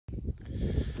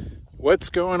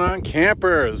What's going on,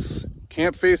 campers?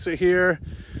 Campfacer here.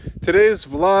 Today's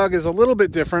vlog is a little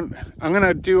bit different. I'm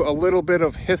gonna do a little bit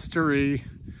of history,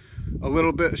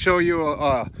 show you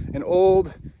an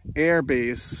old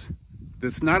airbase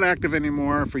that's not active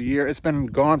anymore for years. It's been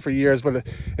gone for years, but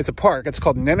it's a park. It's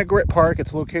called Ninigret Park.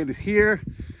 It's located here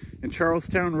in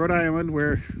Charlestown, Rhode Island,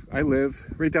 where I live,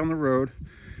 right down the road.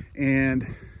 And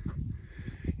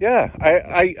yeah,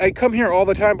 I come here all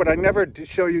the time, but I never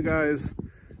show you guys.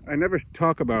 I never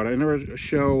talk about it. I never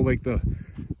show like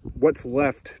what's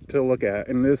left to look at.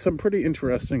 And there's some pretty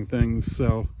interesting things.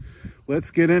 So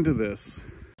let's get into this.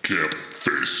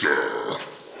 Campfacer.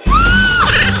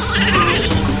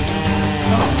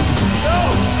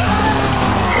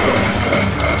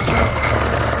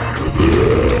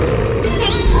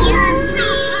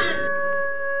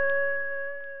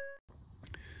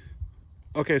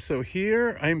 Okay, so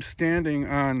here I'm standing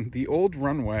on the old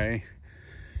runway,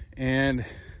 and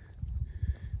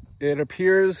it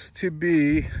appears to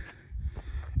be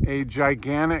a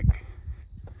gigantic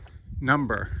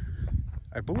number.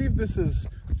 I believe this is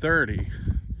 30.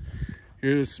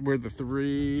 Here's where the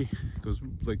 3 goes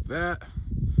like that,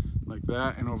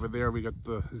 and over there we got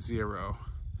the 0.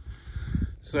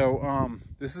 So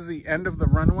this is the end of the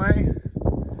runway,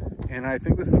 and I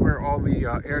think this is where all the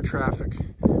air traffic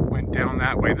went down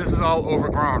that way. This is all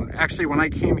overgrown. Actually, when I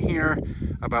came here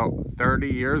about 30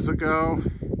 years ago,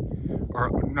 or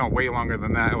no, way longer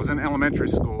than that, I was in elementary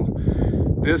school.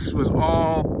 This was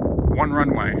all one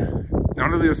runway.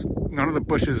 None of the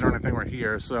bushes or anything were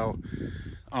here. So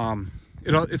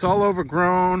it's all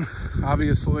overgrown,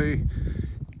 obviously.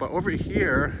 But over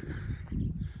here,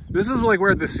 this is like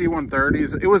where the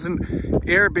C-130s, it was an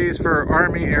air base for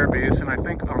Army air base, and I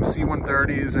think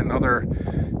C-130s and other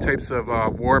types of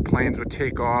warplanes would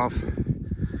take off.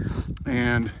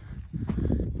 And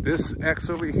this X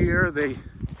over here,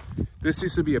 this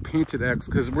used to be a painted X,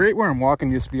 because right where I'm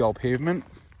walking used to be all pavement,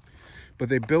 but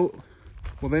they built,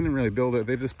 well, they didn't really build it,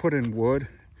 they just put in wood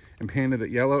and painted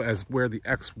it yellow as where the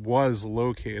X was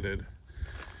located,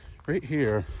 right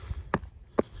here.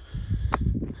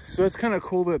 So it's kind of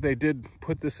cool that they did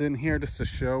put this in here just to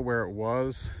show where it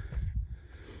was.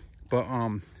 But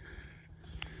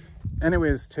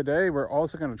anyways, today we're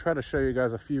also going to try to show you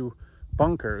guys a few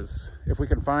bunkers if we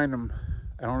can find them.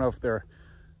 I don't know if they're,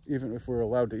 even if we're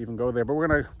allowed to even go there, but we're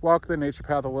going to walk the nature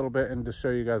path a little bit and just show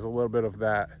you guys a little bit of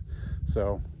that.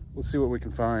 So we'll see what we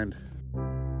can find.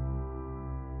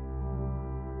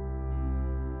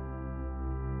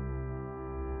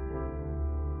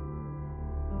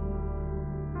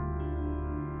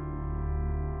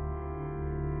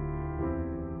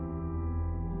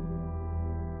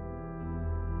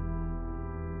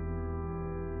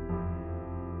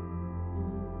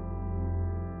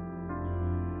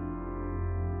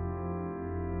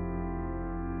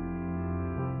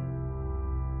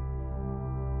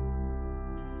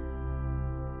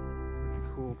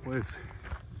 Cool place.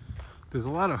 There's a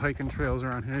lot of hiking trails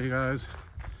around here, you guys.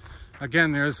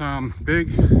 Again, there's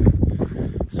big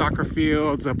soccer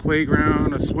fields, a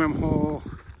playground, a swim hole,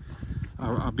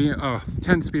 a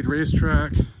 10-speed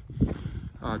racetrack,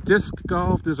 disc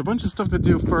golf. There's a bunch of stuff to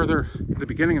do further at the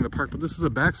beginning of the park, but this is a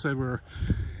backside where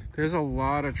there's a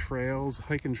lot of trails,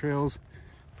 hiking trails.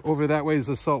 Over that way is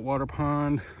a saltwater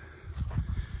pond.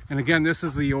 And again, this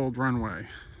is the old runway.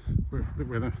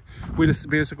 We just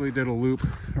basically did a loop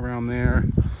around there,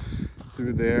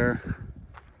 through there.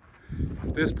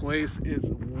 This place is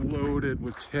loaded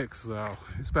with ticks though,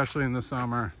 especially in the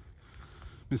summer.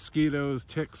 Mosquitoes,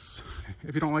 ticks.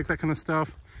 If you don't like that kind of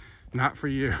stuff, not for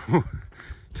you.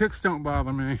 Ticks don't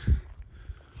bother me.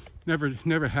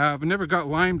 Never have. I never got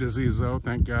Lyme disease though,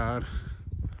 thank God.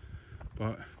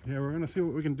 But yeah, we're gonna see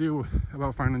what we can do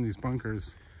about finding these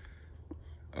bunkers.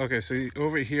 Okay, so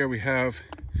over here we have,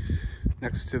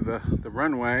 next to the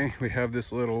runway, we have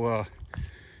this little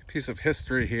piece of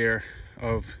history here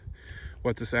of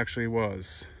what this actually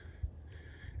was.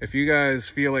 If you guys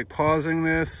feel like pausing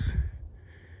this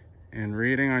and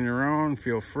reading on your own,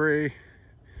 feel free,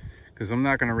 because I'm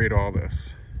not going to read all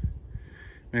this.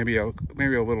 Maybe a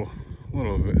little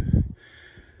of it.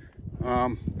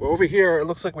 But over here, it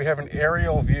looks like we have an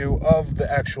aerial view of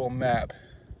the actual map.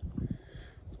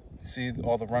 See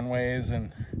all the runways,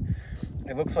 and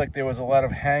it looks like there was a lot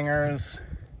of hangars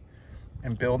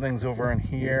and buildings over in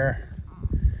here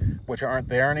which aren't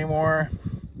there anymore.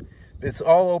 It's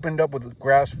all opened up with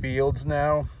grass fields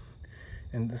now,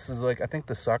 and this is like, I think,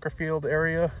 the soccer field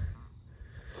area,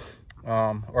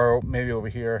 or maybe over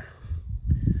here.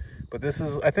 But this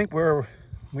is, I think, where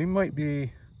we might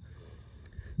be,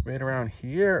 right around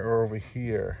here or over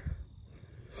here.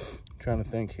 Trying to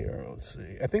think here. Let's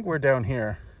see. I think we're down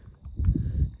here.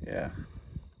 Yeah.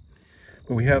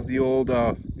 But we have the old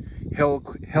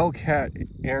Hellcat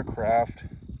aircraft.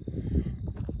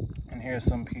 And here's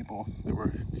some people that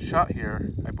were shot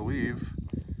here, I believe.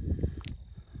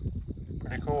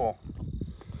 Pretty cool.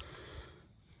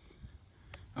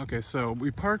 Okay, so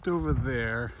we parked over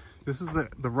there. This is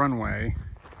the runway.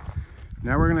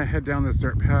 Now we're gonna head down this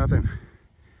dirt path, and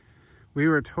we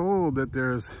were told that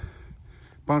there's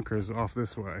bunkers off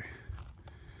this way.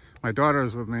 My daughter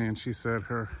is with me, and she said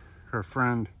her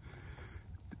friend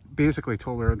basically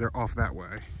told her they're off that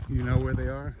way. You know where they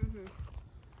are? Mm-hmm.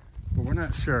 But we're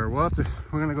not sure. We're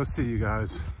gonna go see, you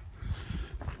guys.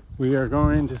 We are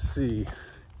going to see.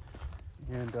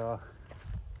 And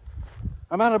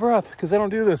I'm out of breath because I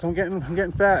don't do this. I'm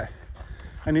getting fat.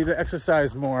 I need to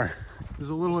exercise more. There's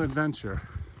a little adventure.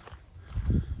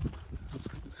 Let's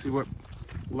see what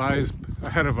lies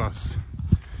ahead of us.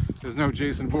 There's no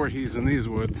Jason Voorhees in these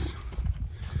woods.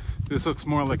 This looks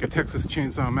more like a Texas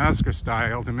Chainsaw Massacre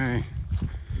style to me.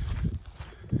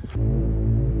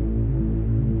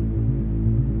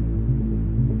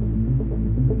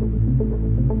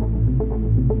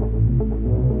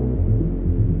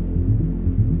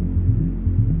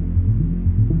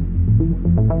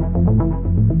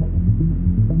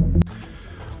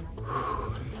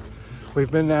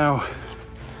 We've been now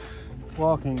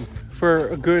walking for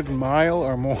a good mile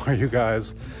or more, you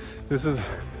guys. This is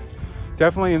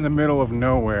definitely in the middle of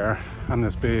nowhere on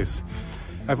this base.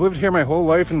 I've lived here my whole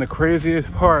life, and the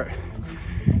craziest part,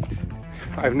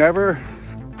 I've never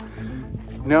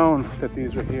known that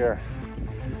these were here.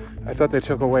 I thought they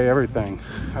took away everything.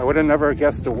 I would have never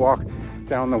guessed to walk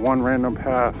down the one random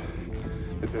path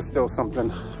if there's still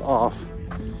something off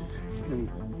in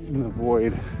the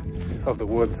void of the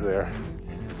woods there.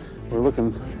 We're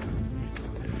looking,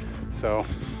 so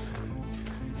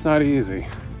it's not easy,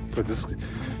 but it's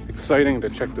exciting to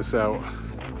check this out.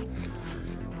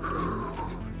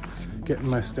 Getting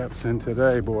my steps in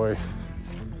today, boy.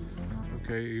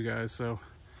 Okay, you guys, so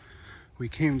we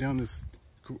came down this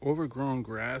overgrown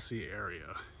grassy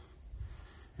area,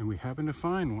 and we happened to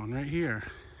find one right here.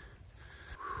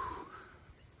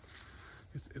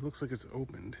 It looks like it's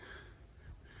opened.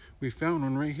 We found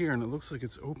one right here, and it looks like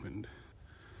it's opened.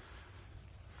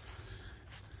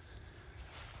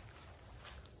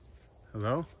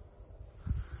 Hello?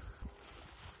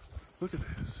 Look at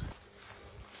this.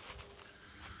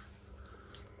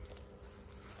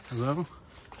 Hello?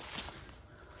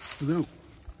 Hello?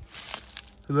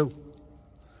 Hello?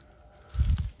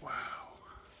 Wow.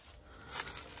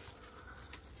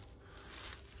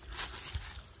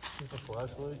 Is this a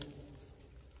flashlight?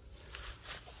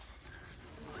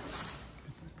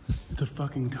 It's a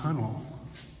fucking tunnel.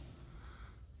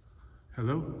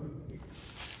 Hello?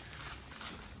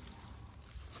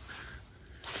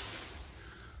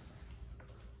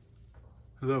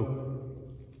 Hello?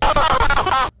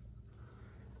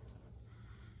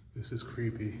 This is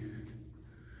creepy.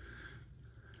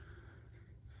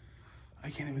 I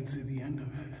can't even see the end of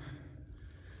it.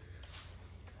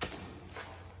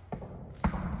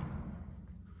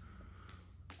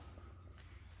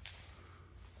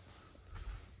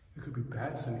 There could be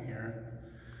bats in here.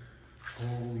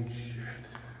 Holy shit.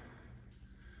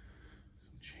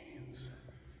 Some chains.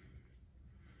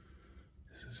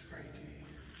 This is freaky.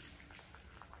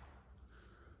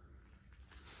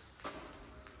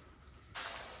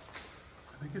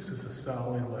 I think this is a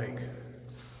solid, like,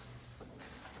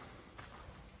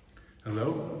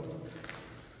 hello?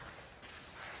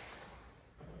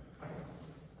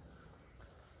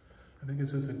 I think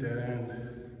this is a dead end.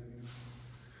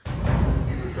 Oh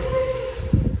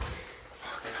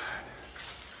God.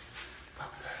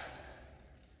 Fuck that.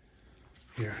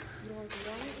 Here. You want to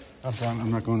go on it? I'm done.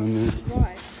 I'm not going in there.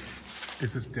 Why?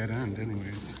 It's just dead end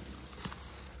anyways.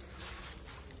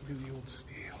 Look at the old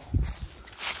steel. Oh,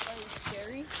 it's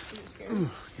scary? Is it scary? Ooh,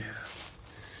 yeah.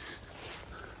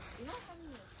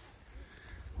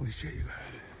 Holy shit, you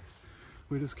guys.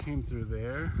 We just came through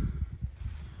there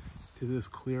to this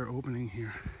clear opening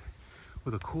here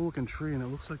with a cool looking tree, and it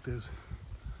looks like there's,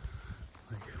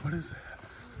 like, what is that?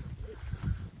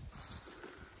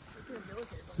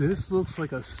 This looks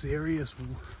like a serious,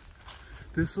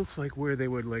 this looks like where they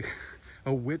would, like,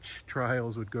 a witch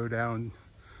trials would go down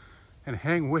and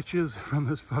hang witches from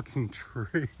this fucking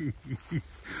tree.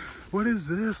 What is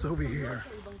this over here?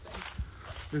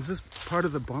 Is this part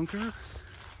of the bunker?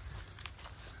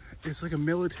 It's like a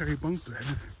military bunk bed.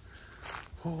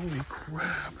 Holy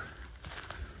crap.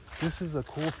 This is a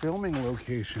cool filming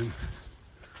location.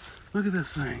 Look at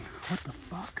this thing. What the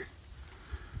fuck?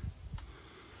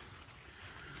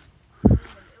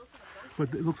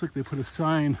 But it looks like they put a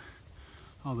sign,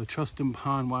 oh, the Trustin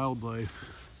Pond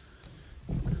Wildlife.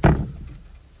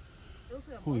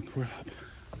 Holy crap.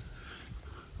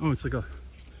 Oh, it's like a,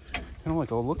 kind of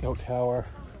like a lookout tower.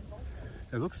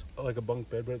 It looks like a bunk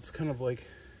bed, but it's kind of like,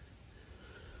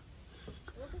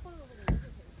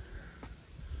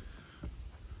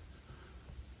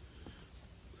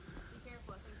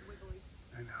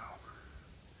 I know.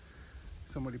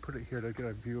 Somebody put it here to get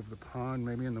a view of the pond,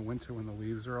 maybe in the winter when the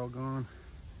leaves are all gone.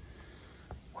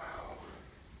 Wow.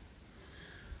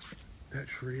 That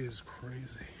tree is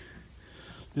crazy.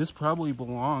 This probably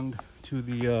belonged to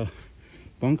the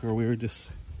bunker we were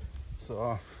just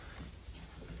saw.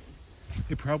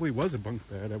 It probably was a bunk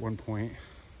bed at one point.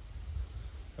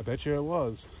 I bet you it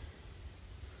was.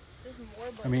 There's more,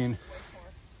 but I mean,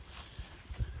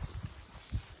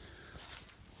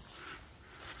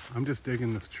 I'm just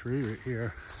digging this tree right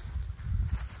here.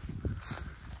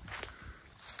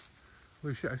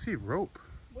 Holy shit, I see rope.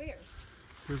 where?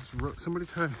 There's rope. Somebody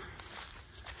tied.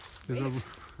 There's a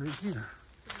right here.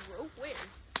 Rope where?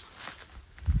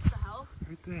 What the hell?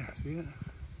 Right there, see it?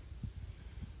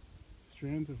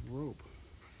 Strands of rope.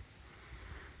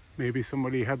 Maybe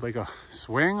somebody had like a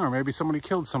swing, or maybe somebody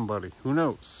killed somebody. Who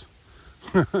knows?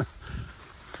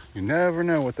 You never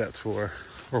know what that's for,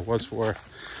 or was for.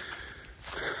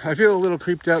 I feel a little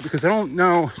creeped out because I don't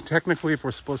know technically if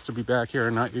we're supposed to be back here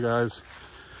or not, you guys.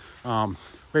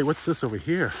 Wait, what's this over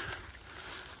here?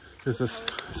 There's this,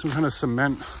 some kind of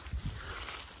cement.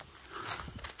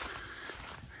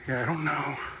 Yeah, I don't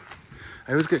know.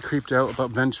 I always get creeped out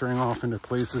about venturing off into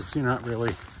places you're not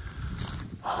really.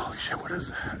 Holy shit, what is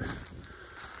that?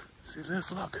 See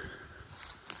this? Look.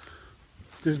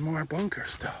 There's more bunker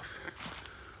stuff.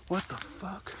 What the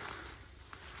fuck?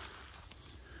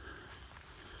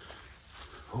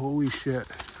 Holy shit.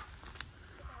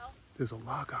 There's a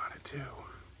log on it too.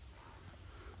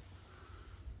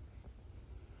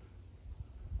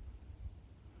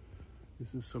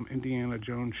 This is some Indiana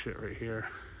Jones shit right here.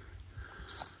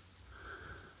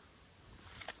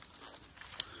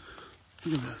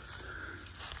 Look at this.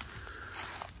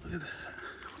 Look at that.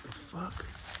 What the fuck?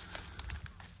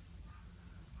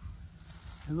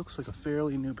 It looks like a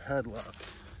fairly new padlock.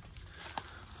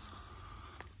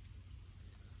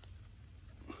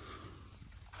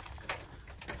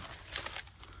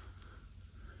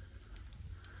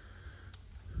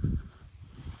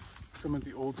 Some of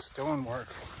the old stonework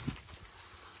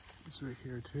is right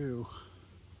here too.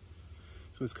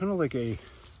 So it's kind of like a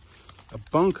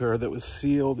bunker that was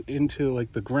sealed into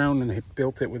like the ground, and they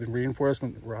built it with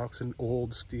reinforcement rocks and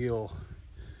old steel.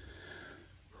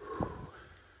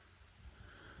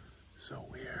 So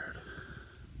weird.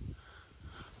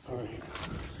 All right,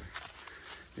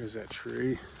 here's that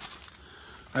tree.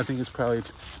 I think it's probably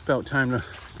about time to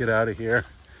get out of here.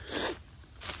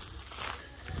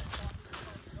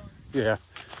 Yeah,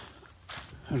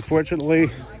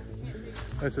 unfortunately,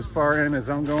 that's as far in as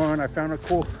I'm going. I found a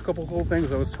couple cool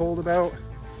things I was told about,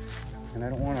 and I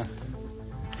don't want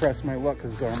to press my luck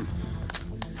because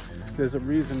there's a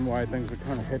reason why things are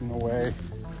kind of hidden away.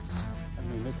 I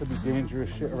mean, there could be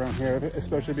dangerous shit around here,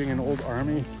 especially being an old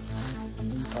army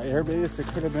airbase. It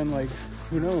could have been like,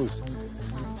 who knows,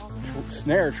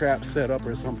 snare traps set up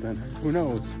or something. Who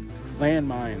knows?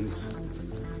 Landmines,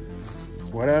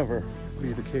 whatever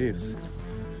be the case.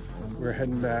 We're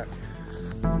heading back.